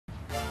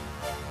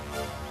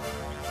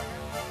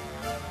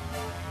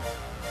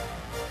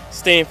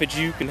Stanford,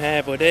 you can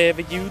have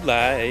whatever you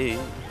like.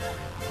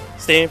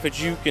 Stanford,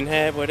 you can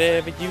have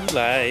whatever you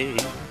like.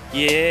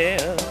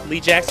 Yeah,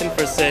 Lee Jackson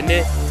for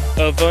Senate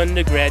of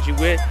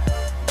undergraduate.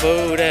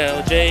 Vote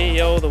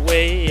LJ all the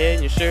way,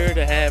 and you're sure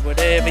to have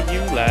whatever you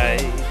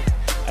like.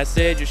 I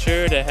said you're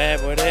sure to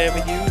have whatever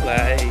you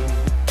like.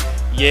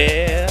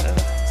 Yeah,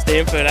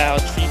 Stanford, I'll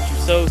treat you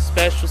so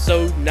special,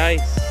 so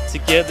nice.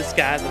 Together,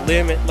 sky's the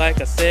limit,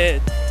 like I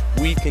said.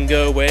 We can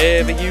go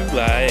wherever you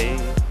like.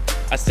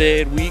 I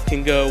said we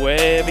can go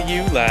wherever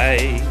you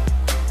like.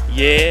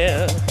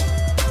 Yeah.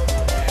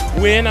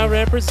 When I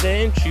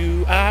represent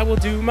you, I will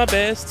do my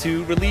best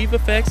to relieve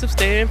effects of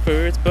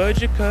Stanford's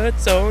budget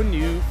cuts on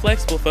you.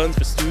 Flexible funds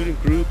for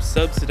student groups,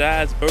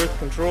 subsidized birth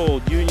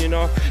control, union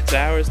office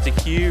hours to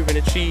hear and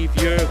achieve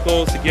your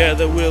goals.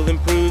 Together we'll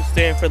improve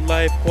Stanford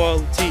life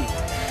quality.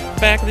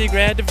 Faculty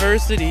grad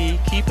diversity,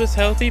 keep us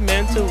healthy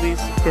mentally,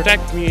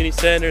 protect community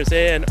centers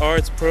and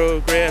arts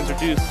programs,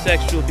 reduce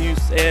sexual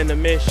abuse and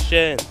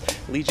emission.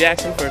 Lee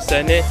Jackson for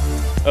Senate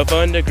of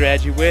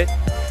undergraduate.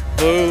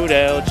 Vote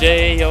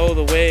LJ all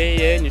the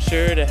way, and you're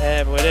sure to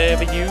have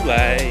whatever you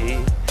like.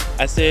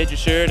 I said you're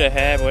sure to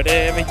have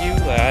whatever you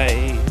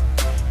like.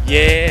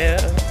 Yeah,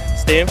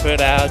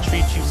 Stanford, I'll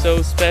treat you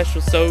so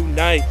special, so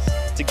nice.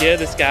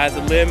 Together, sky's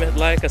the limit,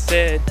 like I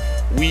said.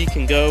 We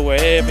can go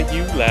wherever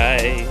you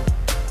like.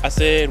 I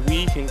said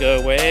we can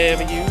go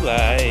wherever you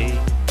like.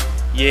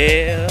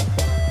 Yeah.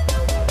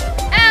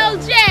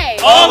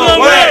 LJ! All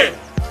the way!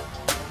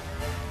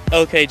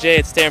 Okay, J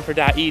at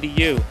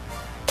Stanford.edu.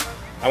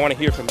 I want to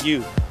hear from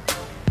you.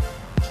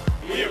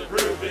 Here.